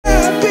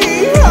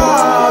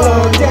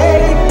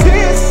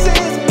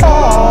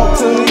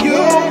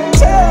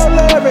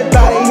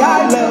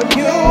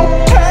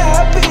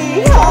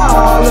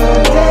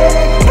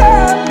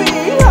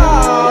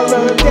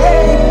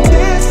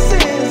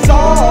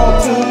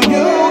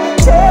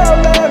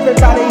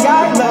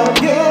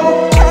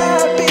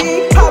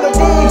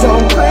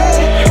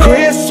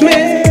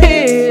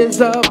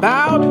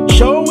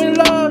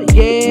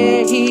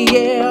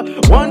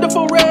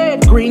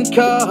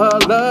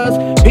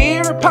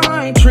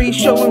tree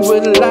showing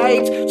with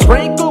lights,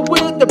 sprinkled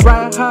with the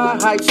bright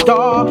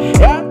star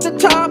at the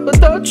top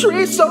of the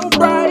tree so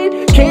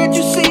bright. Can't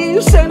you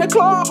see Santa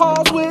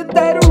Claus with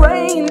that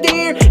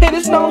reindeer and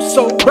his nose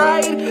so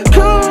bright?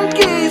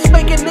 Cookies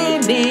baking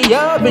in the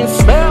oven,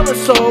 smelling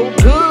so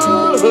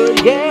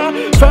good, yeah.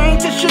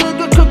 Faint the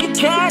sugar cookie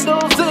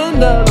candles in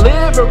the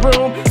living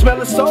room,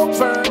 smelling so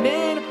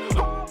burning.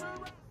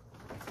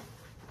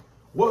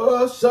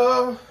 What's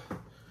up?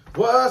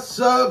 What's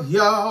up,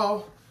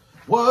 y'all?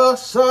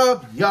 What's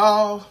up,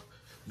 y'all?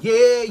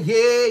 Yeah,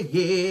 yeah,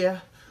 yeah.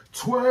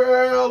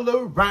 Twirl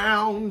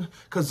around,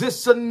 cause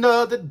it's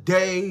another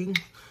day.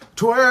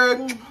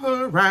 Twirl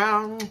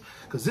around,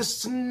 cause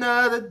it's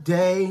another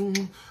day.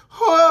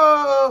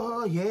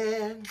 Oh,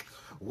 yeah.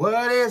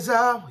 What is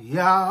up,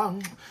 y'all?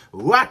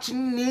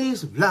 Watching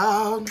these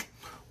vlogs.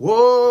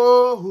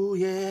 Whoa,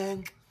 yeah.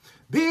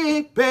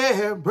 Big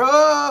Bear,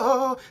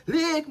 bro,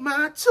 lick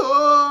my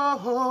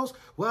toes.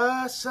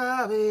 What's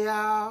up,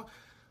 y'all?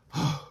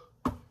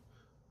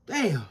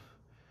 Damn.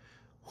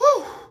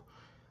 Whew.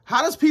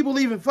 How does people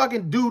even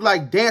fucking do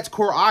like dance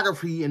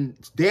choreography and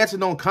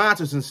dancing on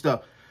concerts and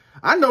stuff?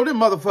 I know them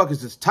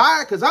motherfuckers is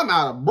tired because I'm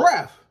out of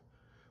breath.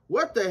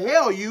 What the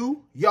hell,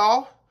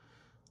 y'all?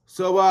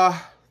 So,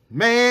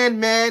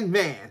 man.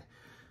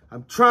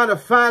 I'm trying to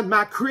find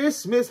my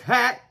Christmas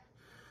hat.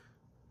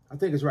 I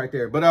think it's right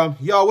there.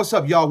 But, y'all, what's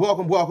up, y'all?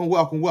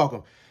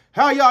 Welcome.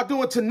 How y'all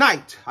doing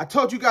tonight? I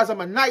told you guys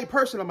I'm a night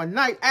person. I'm a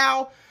night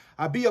owl.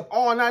 I be up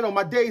all night on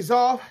my days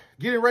off,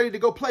 getting ready to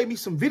go play me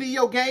some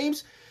video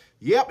games.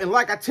 Yep, and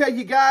like I tell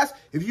you guys,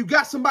 if you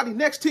got somebody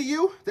next to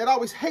you that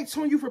always hates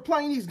on you for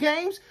playing these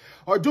games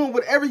or doing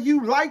whatever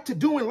you like to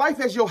do in life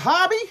as your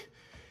hobby,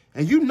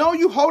 and you know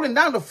you holding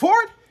down the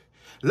fort,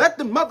 let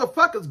them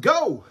motherfuckers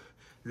go.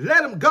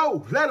 Let them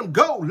go.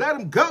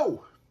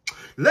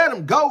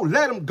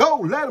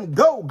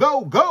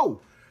 Go.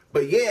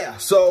 But yeah,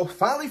 so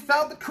finally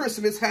found the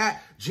Christmas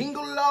hat.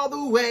 Jingle all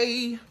the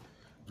way.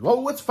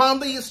 Oh, it's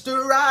fondest to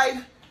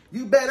ride.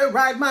 You better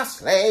ride my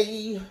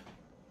sleigh.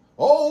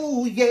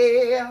 Oh,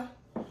 yeah.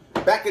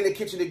 Back in the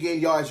kitchen again,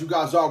 y'all. As you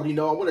guys already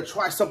know, I want to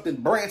try something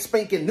brand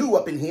spanking new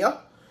up in here.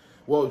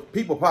 Well,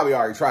 people probably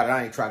already tried it.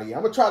 I ain't tried it yet.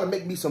 I'm going to try to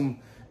make me some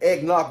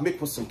eggnog mixed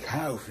with some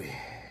coffee.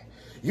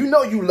 You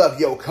know you love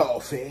your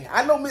coffee.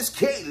 I know Miss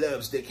K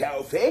loves the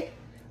coffee.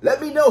 Let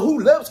me know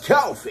who loves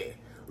coffee.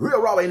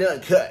 Real, raw, and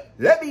uncut.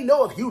 Let me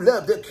know if you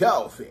love the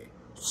coffee.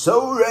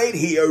 So right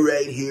here.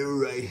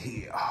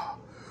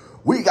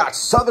 We got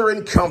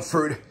Southern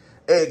Comfort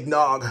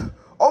eggnog,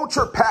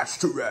 ultra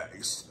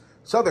pasteurized.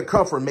 Southern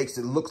Comfort makes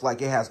it look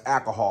like it has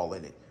alcohol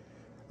in it.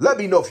 Let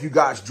me know if you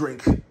guys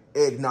drink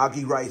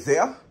eggnoggy right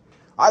there.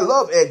 I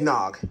love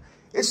eggnog.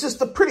 It's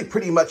just a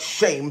pretty much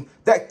shame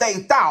that they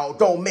thou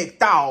don't make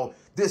thou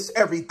this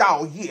every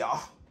thou year.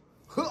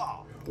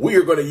 We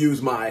are going to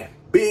use my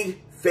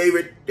big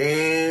favorite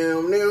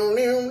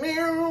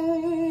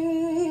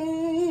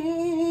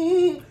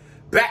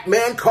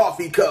Batman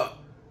coffee cup.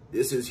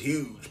 This is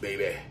huge,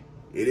 baby.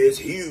 It is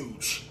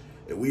huge.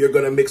 And we are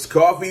going to mix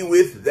coffee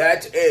with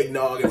that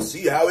eggnog and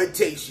see how it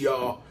tastes,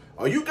 y'all.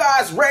 Are you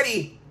guys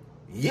ready?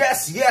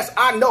 Yes,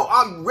 I know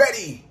I'm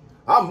ready.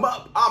 I'm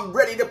up. I'm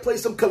ready to play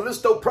some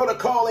Callisto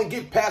Protocol and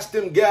get past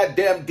them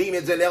goddamn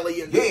demons and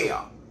aliens.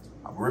 Yeah.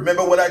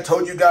 Remember what I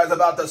told you guys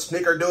about the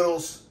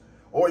snickerdoodles,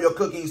 Oreo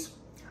cookies?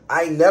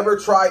 I never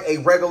tried a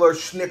regular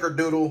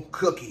snickerdoodle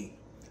cookie.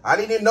 I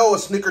didn't know a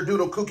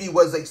snickerdoodle cookie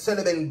was a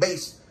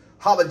cinnamon-based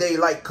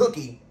holiday-like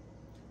cookie.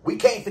 We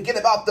can't forget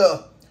about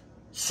the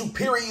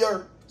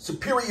superior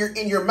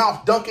in your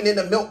mouth dunking in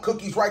the milk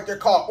cookies right there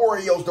called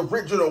Oreos, the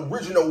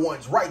original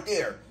ones right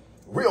there.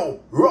 Real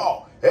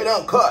raw and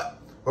uncut.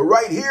 But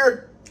right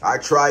here, I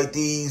tried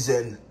these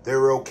and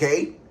they're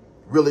okay.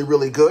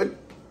 Really good.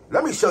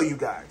 Let me show you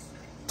guys.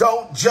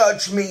 Don't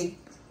judge me.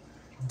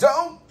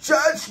 Don't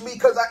judge me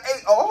because I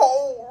ate a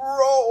whole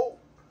roll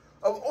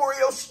of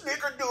Oreo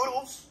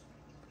snickerdoodles.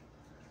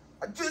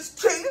 I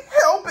just can't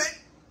help it.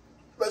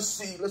 Let's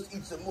see. Let's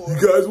eat some more. You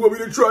guys want me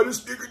to try the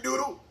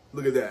snickerdoodle?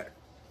 Look at that.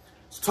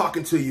 It's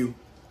talking to you.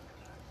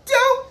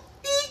 Don't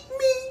eat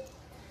me.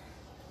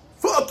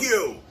 Fuck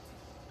you.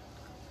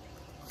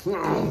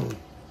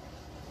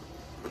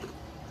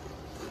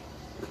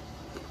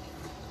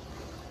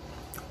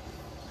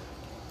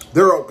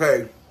 They're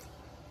okay.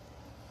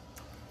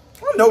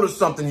 I noticed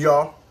something,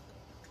 y'all.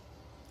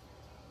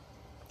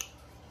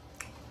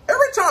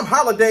 Every time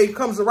holiday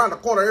comes around the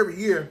corner every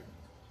year,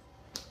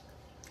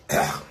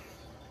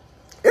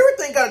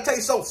 everything gotta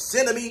taste so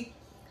cinnamony,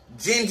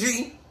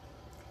 gingy,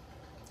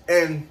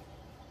 and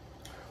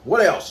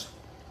what else?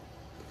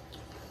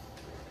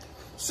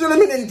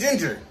 Cinnamon and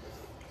ginger.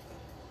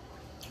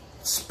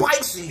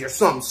 Spicy or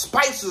something.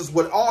 Spices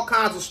with all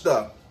kinds of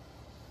stuff.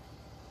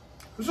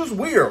 This is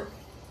weird.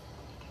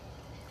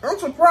 I'm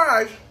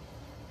surprised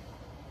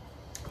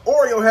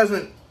Oreo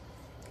hasn't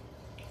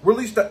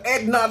released an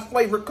eggnog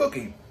flavored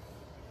cookie.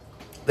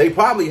 They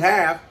probably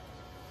have.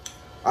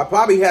 I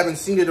probably haven't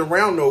seen it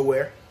around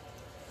nowhere.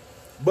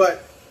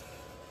 But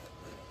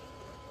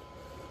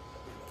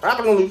I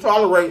can only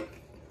tolerate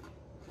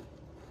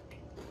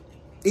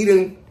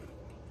eating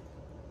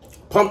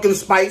pumpkin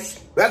spice.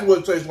 That's what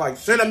it tastes like.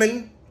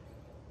 Cinnamon.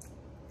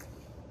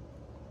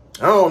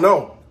 I don't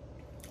know.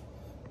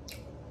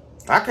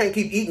 I can't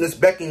keep eating this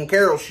Becky and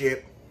Carol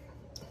shit.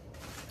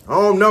 I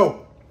don't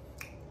know.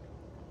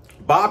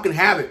 Bob can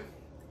have it.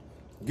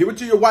 Give it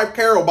to your wife,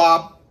 Carol,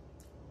 Bob.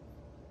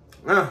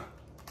 I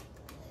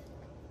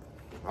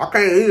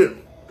can't eat it.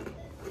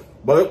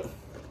 But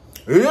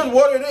it is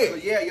what it is. So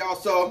yeah, y'all,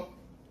 so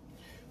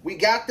we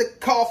got the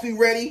coffee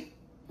ready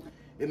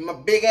in my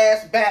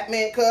big-ass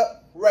Batman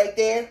cup right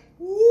there.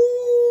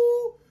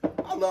 Woo!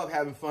 I love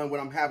having fun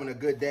when I'm having a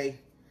good day.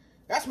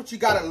 That's what you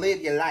gotta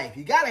live your life.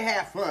 You gotta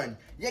have fun.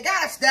 You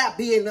gotta stop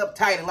being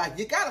uptight in life.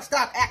 You gotta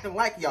stop acting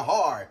like you're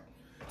hard.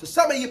 So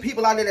some of you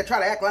people out there that try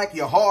to act like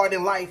you're hard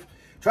in life,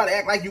 try to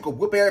act like you can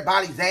whoop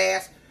everybody's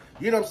ass,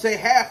 you know what I'm saying?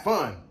 Have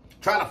fun.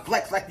 Try to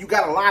flex like you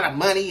got a lot of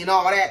money and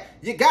all that.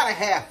 You gotta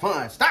have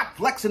fun. Stop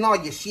flexing all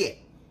your shit.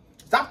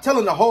 Stop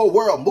telling the whole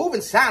world. Move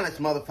in silence,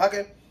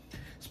 motherfucker.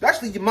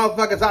 Especially you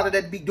motherfuckers out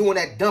there that be doing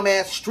that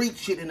dumbass street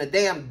shit in the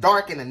damn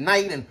dark in the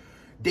night and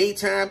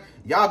daytime.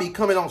 Y'all be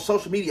coming on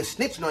social media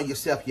snitching on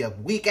yourself, you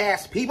weak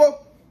ass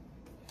people.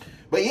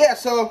 But yeah,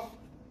 so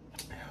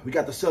we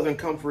got the Southern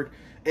Comfort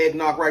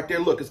eggnog right there.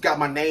 Look, it's got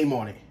my name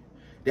on it.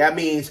 That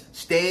means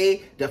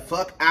stay the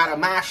fuck out of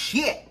my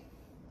shit.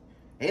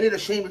 Ain't it a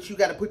shame that you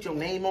got to put your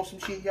name on some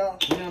shit, y'all?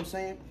 You know what I'm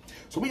saying?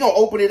 So we going to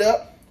open it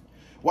up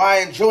while I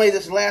enjoy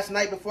this last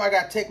night before I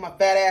got to take my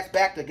fat ass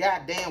back to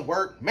goddamn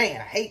work. Man,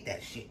 I hate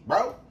that shit,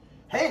 bro.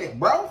 Hate it,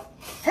 bro.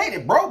 Hate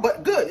it, bro,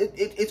 but good.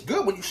 It's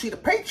good when you see the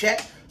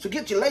paycheck. So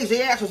get your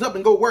lazy asses up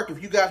and go work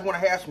if you guys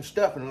want to have some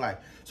stuff in life.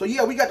 So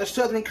yeah, we got the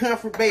Southern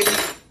Comfort, baby,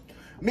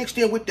 mixed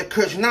in with the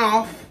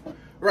Kuznov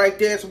right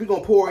there. So we're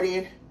going to pour it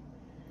in.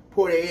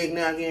 Pour the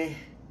eggnog in.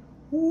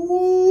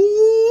 Ooh.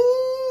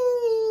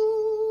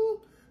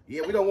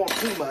 Yeah, we don't want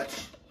too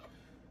much.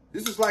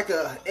 This is like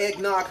a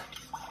eggnog.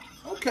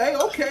 Okay.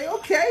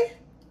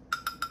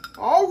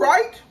 All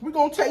right, we're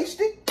going to taste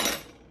it.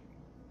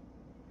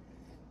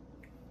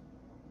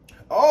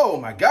 Oh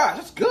my gosh,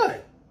 that's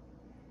good.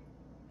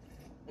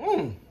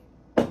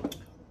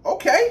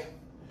 Okay.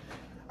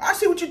 I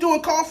see what you're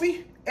doing,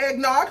 coffee,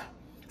 eggnog.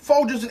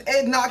 Folgers and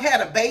eggnog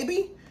had a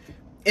baby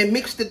and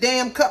mixed the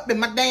damn cup in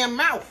my damn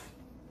mouth.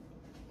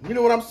 You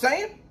know what I'm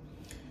saying?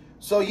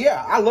 So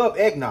yeah, I love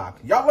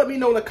eggnog. Y'all let me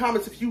know in the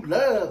comments if you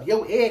love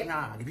your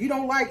eggnog. If you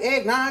don't like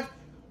eggnog,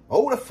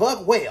 oh the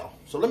fuck well.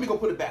 So let me go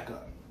put it back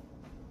up.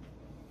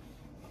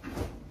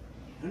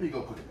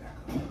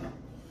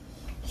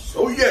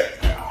 So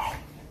yeah,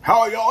 how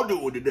are y'all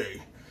doing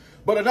today?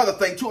 But another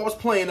thing too, I was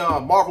playing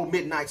Marvel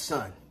Midnight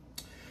Sun.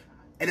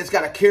 And it's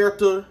got a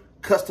character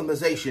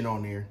customization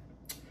on there.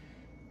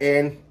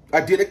 And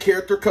I did a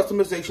character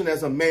customization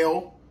as a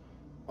male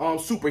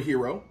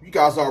superhero. You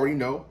guys already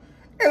know.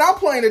 And I'm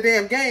playing the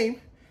damn game,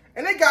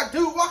 and they got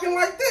dude walking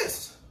like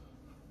this.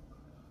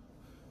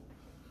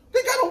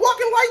 They got him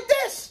walking like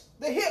this.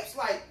 The hips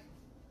like,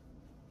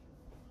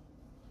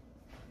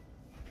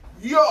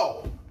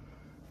 yo,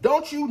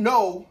 don't you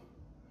know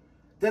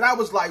that I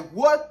was like,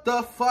 what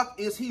the fuck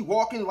is he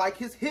walking like?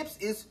 His hips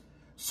is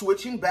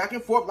switching back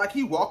and forth like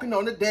he walking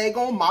on the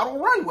daggone model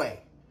runway.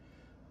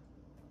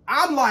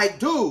 I'm like,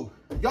 dude,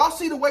 y'all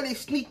see the way they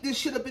sneak this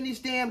shit up in these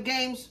damn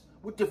games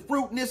with the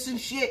fruitness and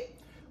shit?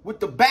 With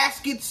the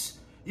baskets,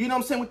 you know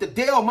what I'm saying, with the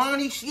Del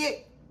Monte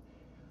shit.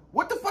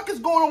 What the fuck is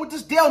going on with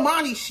this Del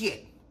Monte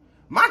shit?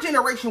 My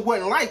generation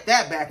wasn't like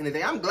that back in the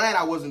day. I'm glad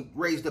I wasn't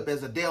raised up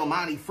as a Del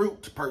Monte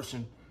fruit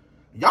person.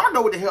 Y'all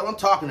know what the hell I'm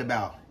talking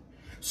about.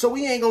 So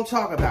we ain't gonna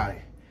talk about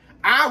it.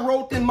 I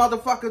wrote them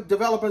motherfucker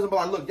developers and be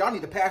like, look, y'all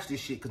need to patch this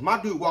shit, because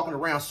my dude walking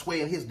around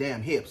swaying his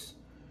damn hips.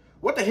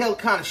 What the hell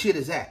kind of shit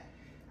is that?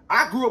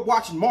 I grew up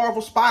watching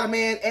Marvel,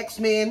 Spider-Man,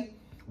 X-Men,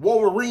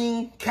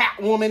 Wolverine,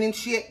 Catwoman and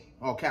shit.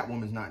 Oh,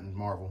 Catwoman's not in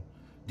Marvel,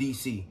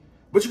 DC.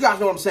 But you guys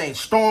know what I'm saying.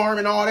 Storm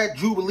and all that,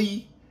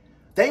 Jubilee.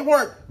 They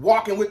weren't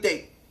walking with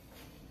their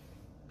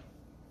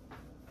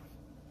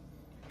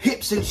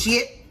hips and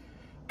shit.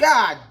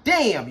 God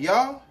damn,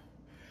 y'all.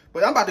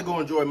 But I'm about to go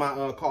enjoy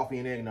my coffee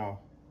and eggnog.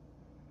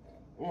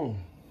 Oh,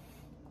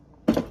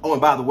 and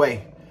by the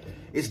way,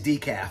 it's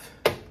decaf.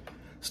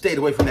 Stayed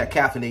away from that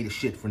caffeinated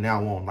shit from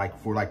now on,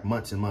 for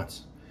months and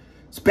months.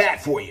 It's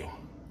bad for you.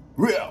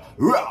 Real,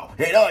 raw,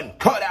 and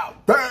uncut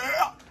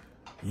out.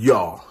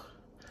 Y'all,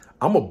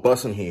 I'm a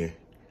bust in here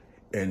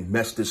and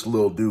mess this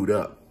little dude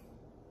up.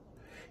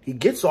 He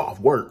gets off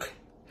work,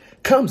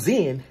 comes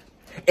in,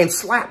 and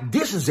slap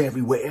dishes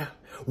everywhere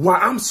while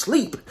I'm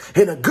asleep,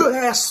 in a good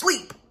ass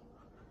sleep,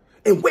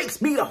 and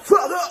wakes me the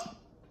fuck up.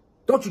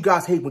 Don't you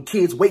guys hate when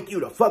kids wake you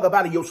the fuck up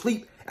out of your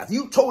sleep? If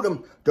you told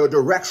them the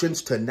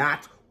directions to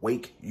not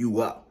wake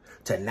you up,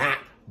 to not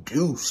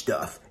do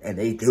stuff, and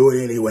they do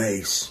it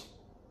anyways.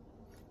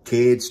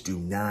 Kids do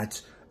not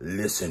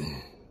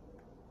listen.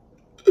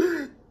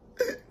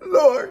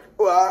 Lord,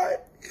 why?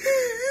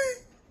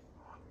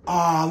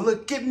 Oh,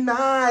 look at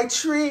my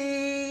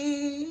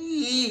tree.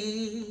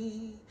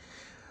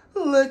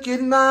 Look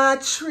at my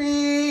tree.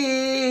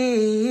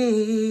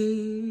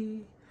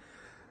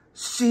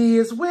 She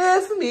is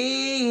with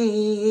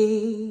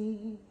me.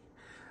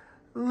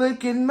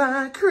 Look at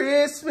my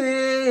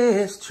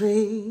Christmas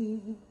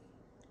tree.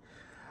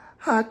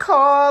 I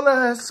call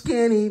her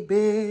skinny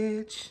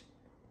bitch.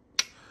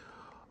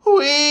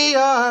 We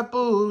are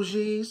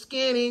bougie,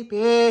 skinny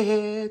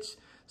bitch.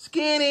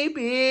 Skinny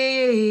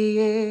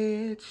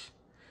bitch.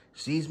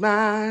 She's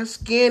my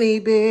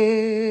skinny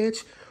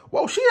bitch.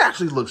 Whoa, she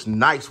actually looks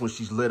nice when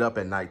she's lit up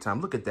at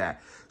nighttime. Look at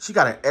that. She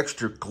got an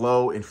extra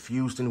glow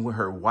infused in with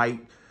her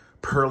white,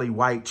 pearly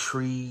white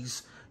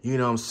trees. You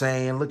know what I'm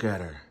saying? Look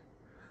at her.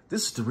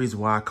 This is the reason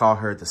why I call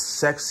her the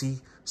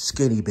sexy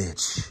skinny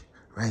bitch.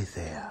 Right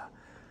there.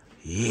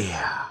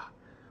 Yeah.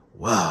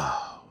 Whoa.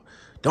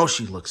 Don't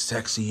she look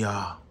sexy,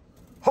 y'all?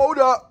 Hold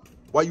up.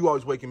 Why you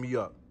always waking me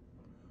up?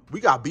 We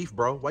got beef,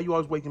 bro. Why you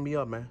always waking me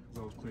up, man?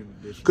 I was cleaning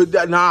dishes.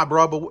 Nah,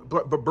 bro.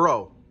 But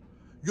bro,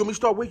 you want me to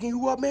start waking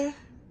you up, man?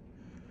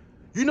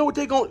 You know what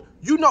they gon'...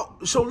 You know...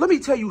 So let me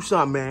tell you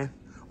something, man.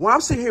 When I'm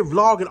sitting here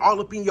vlogging all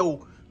up in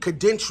your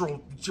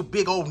cadential, your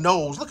big old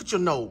nose. Look at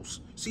your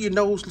nose. See your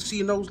nose? See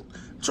your nose?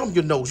 Show me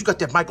your nose. You got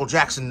that Michael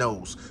Jackson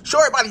nose. Show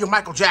everybody your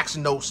Michael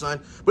Jackson nose, son.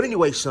 But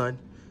anyway, son,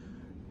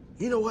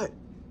 you know what?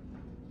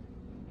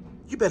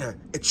 You better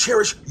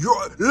cherish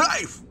your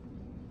life.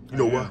 You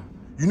know why?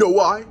 You know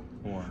why?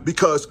 Why?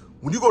 Because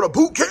when you go to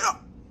boot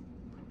camp,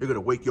 they're going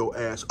to wake your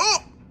ass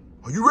up.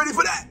 Are you ready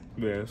for that?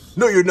 Yes.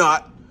 No, you're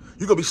not.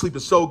 You're going to be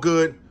sleeping so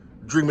good,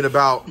 dreaming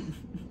about,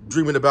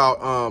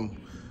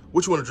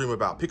 what you want to dream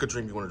about? Pick a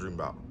dream you want to dream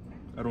about.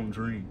 I don't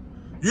dream.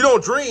 You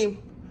don't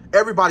dream.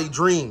 Everybody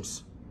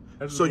dreams.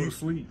 I just So go you to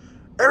sleep.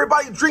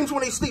 Everybody dreams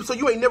when they sleep, so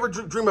you ain't never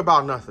dream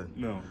about nothing.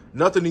 No.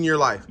 Nothing in your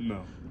life.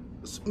 No.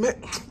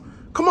 Man,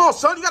 come on,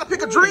 son. You got to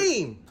pick a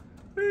dream.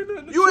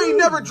 You ain't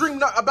never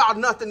dreamed about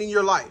nothing in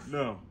your life.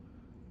 No.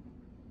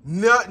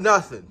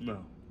 Nothing.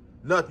 No.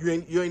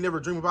 Nothing. You ain't never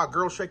dreamed about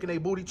girls shaking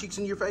their booty cheeks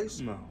in your face?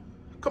 No.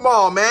 Come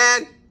on,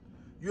 man.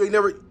 You ain't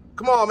never...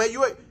 Come on, man.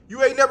 You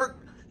ain't never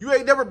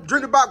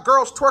dreamed about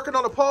girls twerking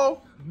on a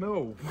pole?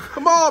 No.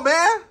 Come on,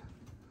 man.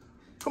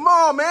 Come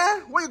on,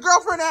 man. Where your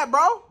girlfriend at, bro?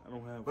 I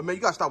don't have. But man,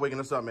 you gotta stop waking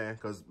us up, man.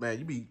 Cause man,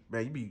 you be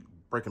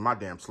breaking my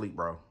damn sleep,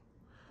 bro.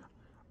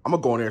 I'm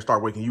gonna go in there and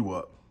start waking you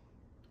up.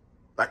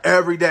 Like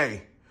every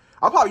day.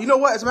 I'll probably, you know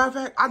what? As a matter of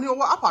fact, I know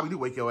what? I'll probably do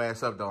wake your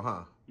ass up though,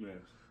 huh? Yes.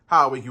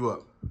 How I wake you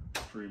up?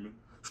 Streaming.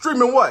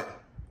 Streaming what?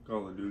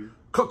 Call of Duty.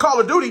 Call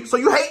of Duty. So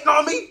you hating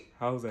on me?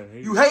 How's that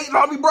hating? You hating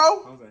on me,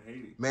 bro? How's that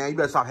hating? Man, you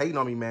better stop hating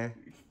on me, man.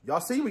 Y'all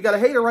see, we got a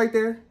hater right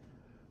there.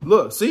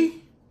 Look,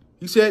 see?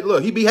 He said,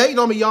 look, he be hating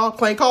on me, y'all,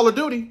 playing Call of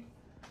Duty.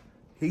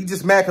 He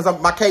just mad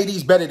because my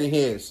KD's better than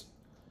his.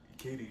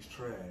 KD's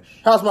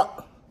trash. How's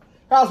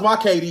my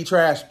KD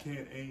trash?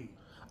 Can't aim.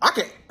 I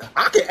can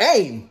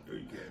aim. No,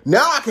 you can't.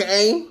 Now I can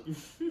aim.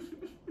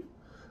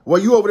 Well,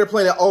 you over there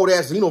playing that old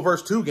ass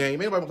Xenoverse 2 game.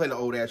 Ain't nobody play the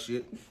old ass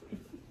shit.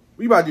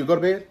 What you about to do? Go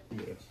to bed?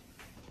 Yes.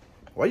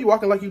 Why you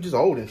walking like you just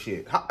old and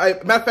shit?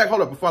 Matter of fact,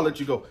 hold up before I let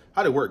you go.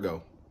 How did work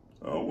go?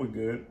 Oh, we're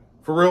good.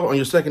 For real? On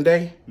your second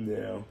day?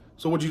 Yeah.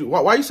 So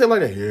why you say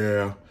like that?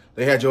 Yeah.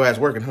 They had your ass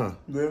working, huh?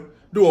 Yeah.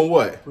 Doing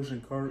what? Pushing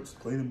carts,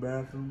 cleaning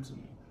bathrooms,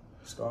 and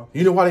stuff.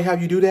 You know why they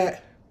have you do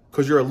that?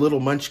 Because you're a little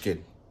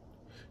munchkin.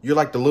 You're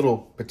like the little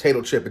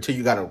potato chip until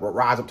you got to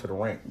rise up to the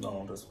rank.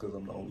 No, that's because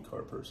I'm the only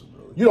cart person,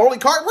 really. You the only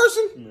cart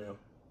person? Yeah.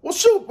 Well,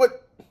 shoot,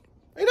 but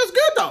hey, that's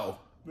good, though.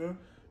 Yeah. You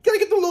gotta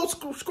get the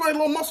little scrawny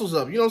little muscles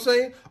up. You know what I'm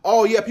saying?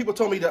 Oh, yeah, people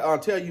told me to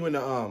tell you in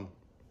the, I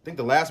think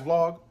the last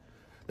vlog,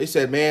 they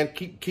said, man,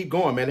 keep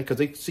going, man, because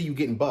they see you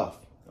getting buff.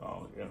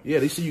 Oh, yeah. Yeah,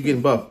 they see you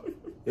getting buff.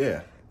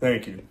 Yeah.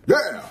 Thank you.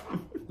 Yeah.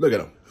 Look at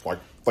him. Like,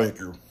 thank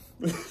you.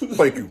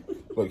 Thank you.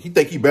 Look, he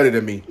think he better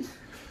than me.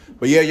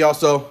 But yeah, y'all,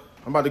 so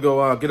I'm about to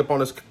go get up on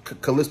this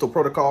Callisto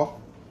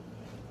protocol.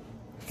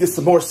 Get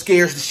some more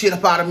scares the shit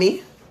up out of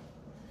me.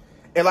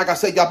 And like I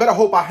said, y'all better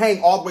hope I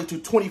hang all the way to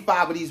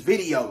 25 of these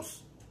videos.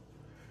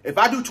 If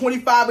I do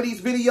 25 of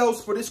these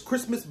videos for this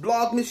Christmas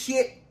Vlogmas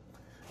shit,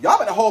 y'all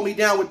better hold me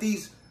down with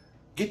these,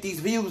 get these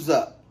views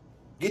up.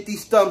 Get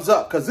these thumbs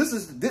up, because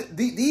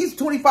these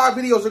 25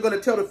 videos are going to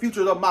tell the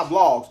future of my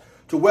vlogs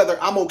to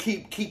whether I'm going to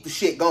keep the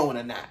shit going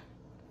or not.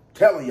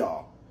 Telling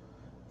y'all.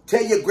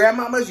 Tell your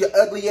grandmamas, your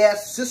ugly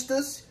ass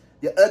sisters,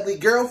 your ugly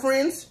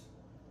girlfriends,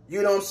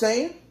 you know what I'm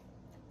saying?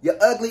 Your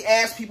ugly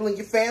ass people in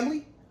your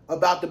family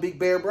about the Big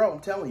Bear Bro. I'm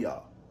telling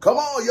y'all. Come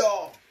on,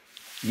 y'all.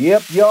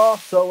 Yep, y'all.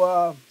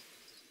 So,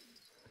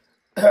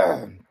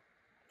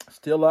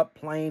 still up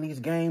playing these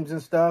games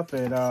and stuff,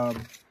 and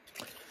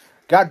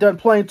got done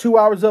playing 2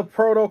 hours of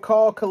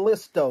Protocol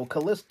Callisto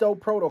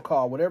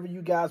Protocol, whatever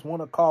you guys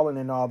want to call it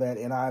and all that.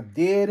 And I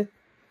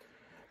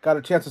got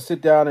a chance to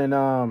sit down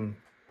and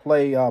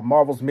play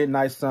Marvel's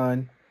Midnight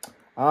Sun.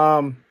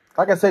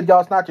 Like I said,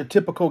 y'all, it's not your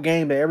typical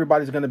game that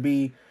everybody's going to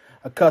be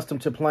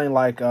accustomed to playing,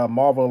 like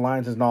Marvel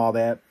Alliances and all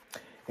that.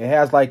 It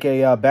has like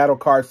a battle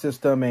card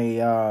system,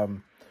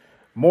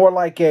 more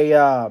like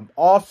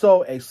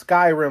also a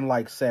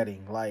Skyrim-like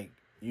setting, like,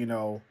 you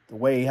know, the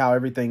way how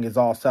everything is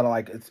all set up.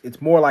 Like,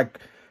 it's more like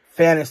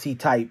fantasy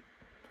type,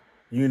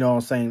 you know what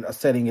I'm saying, a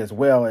setting as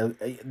well.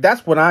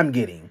 That's what I'm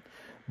getting.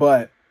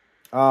 But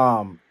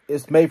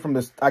It's made from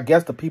this, I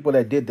guess, the people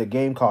that did the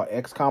game called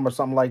XCOM or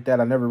something like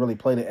that. I never really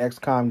played an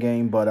XCOM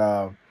game,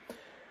 but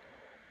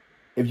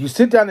if you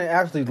sit down and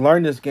actually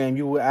learn this game,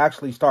 you will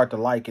actually start to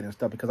like it and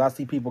stuff. Because I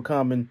see people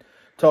come and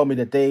told me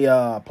that they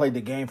played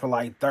the game for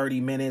like 30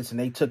 minutes and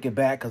they took it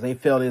back because they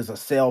felt it was a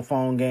cell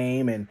phone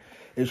game and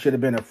it should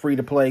have been a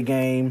free-to-play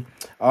game.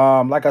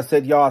 Like I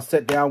said, y'all, I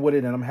sat down with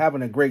it and I'm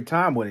having a great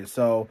time with it.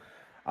 So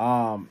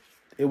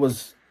it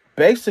was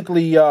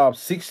basically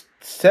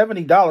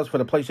 $70 for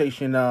the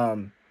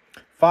PlayStation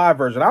 5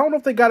 version. I don't know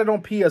if they got it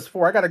on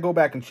PS4. I got to go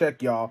back and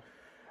check, y'all.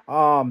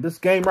 This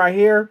game right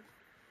here,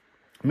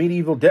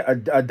 Medieval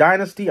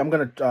Dynasty, I'm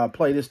going to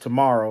play this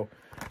tomorrow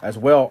as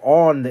well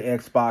on the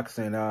Xbox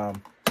and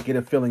get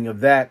a feeling of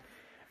that.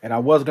 And I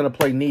was going to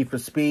play Need for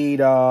Speed,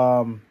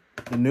 the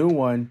new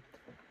one,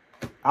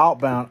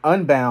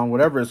 Unbound,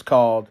 whatever it's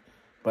called.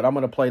 But I'm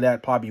going to play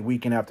that probably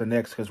weekend after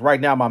next. Because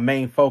right now my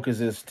main focus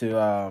is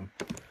to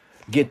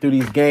get through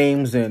these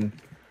games and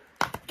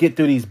get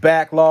through these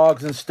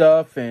backlogs and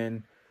stuff.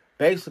 And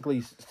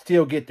basically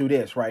still get through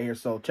this right here.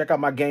 So check out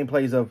my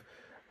gameplays of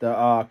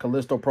the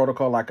Callisto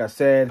Protocol. Like I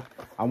said,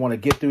 I want to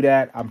get through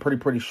that. I'm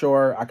pretty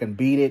sure I can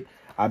beat it.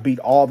 I beat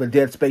all the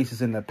Dead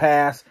Spaces in the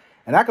past.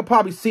 And I could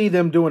probably see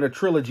them doing a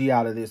trilogy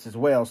out of this as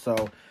well.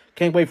 So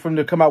can't wait for them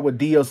to come out with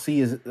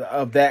DLC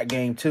of that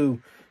game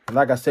too. And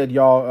like I said,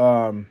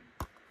 y'all,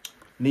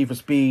 Need for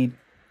Speed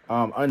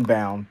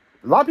Unbound.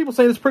 A lot of people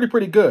say it's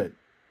pretty good.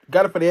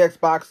 Got it for the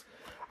Xbox.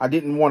 I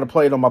didn't want to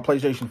play it on my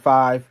PlayStation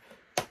 5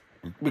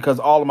 because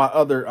all of my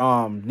other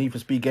Need for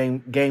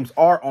Speed games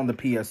are on the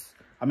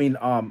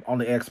on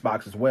the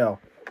Xbox as well.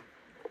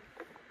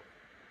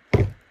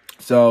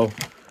 So,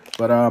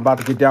 but I'm about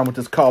to get down with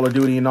this Call of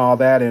Duty and all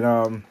that,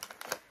 and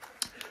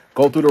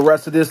go through the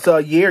rest of this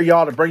year,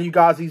 y'all, to bring you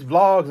guys these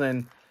vlogs.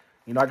 And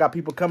you know, I got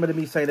people coming to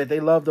me saying that they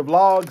love the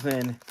vlogs,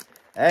 and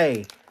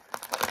hey,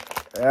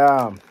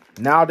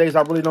 nowadays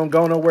I really don't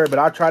go nowhere, but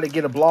I try to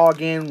get a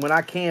vlog in when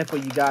I can for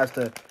you guys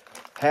to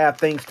have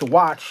things to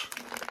watch.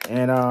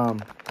 And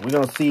we're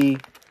gonna see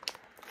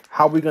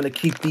how we're gonna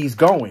keep these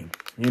going,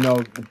 you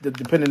know,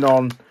 depending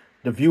on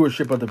the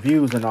viewership of the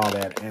views and all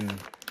that. And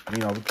you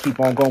know, keep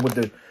on going with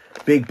the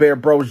Big Bear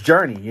Bros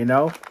journey, you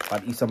know.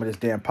 I'd eat some of this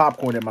damn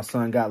popcorn that my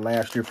son got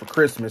last year for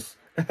Christmas.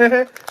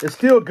 It's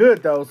still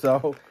good though,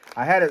 so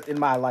I had it in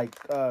my like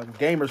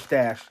gamer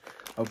stash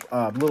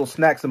of little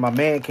snacks in my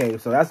man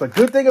cave. So that's a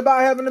good thing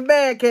about having a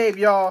man cave,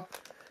 y'all,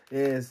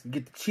 is you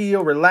get to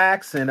chill,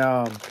 relax, and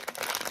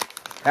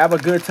have a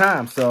good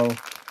time. So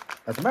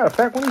as a matter of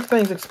fact, when these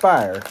things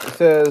expire, it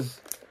says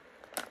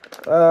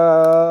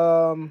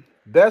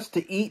best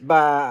to eat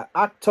by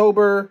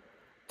October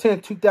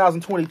 10th,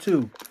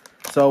 2022.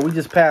 So we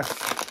just passed.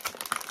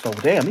 So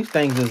damn, these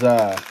things is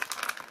I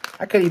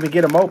can't even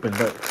get them open,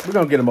 but we're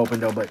gonna get them open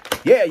though. But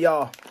yeah,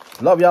 y'all,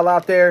 love y'all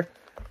out there,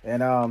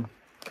 and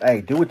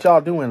hey, do what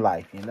y'all do in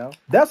life, you know.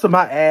 That's what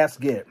my ass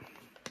get.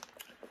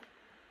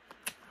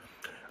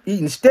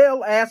 Eating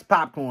stale ass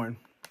popcorn.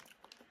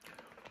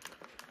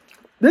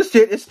 This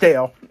shit is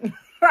stale.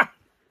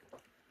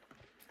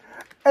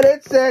 And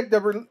it said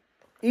to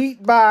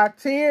eat by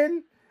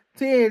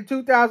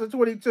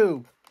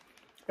 10/10/2022.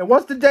 And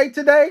what's the date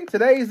today?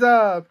 Today's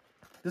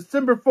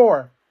December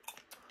 4th.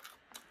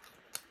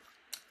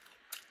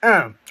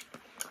 I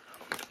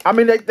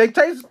mean, they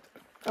taste,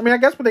 I mean, I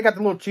guess when they got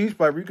the little cheese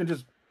flavor, you can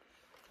just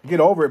get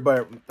over it,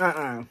 but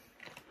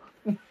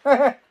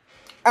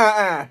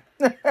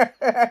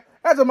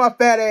That's what my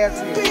fat ass is.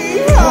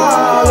 Happy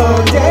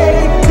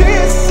holiday,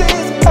 this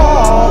is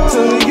all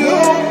to you.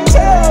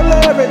 Tell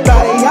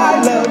everybody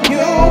I love you.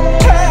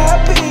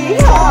 Happy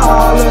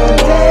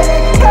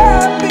holiday,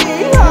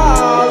 happy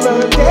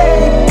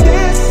holiday,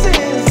 this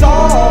is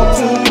all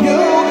to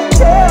you.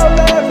 Tell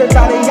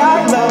everybody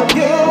I love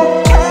you.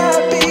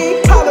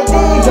 Happy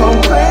holidays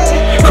on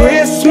Christmas.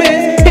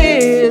 Christmas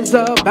is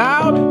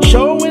about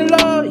showing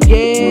love,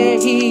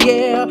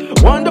 yeah.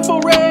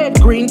 Wonderful red,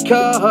 green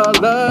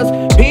colors.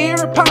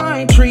 Beer,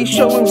 pine tree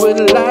showing with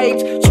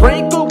lights.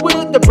 Sprinkled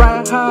with the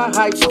bright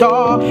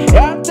star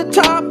at the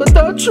top of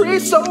the tree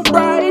so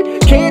bright.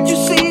 Can't you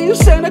see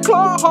Santa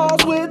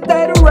Claus with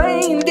that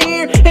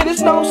reindeer? And it's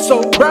snow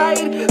so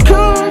bright.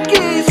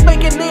 Cookies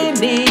baking in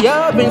the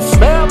oven,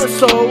 smelling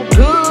so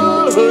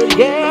good,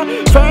 yeah.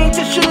 Faint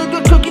the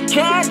sugar cookie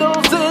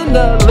candles in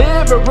the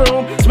living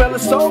room, smelling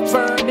so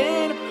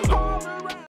burning.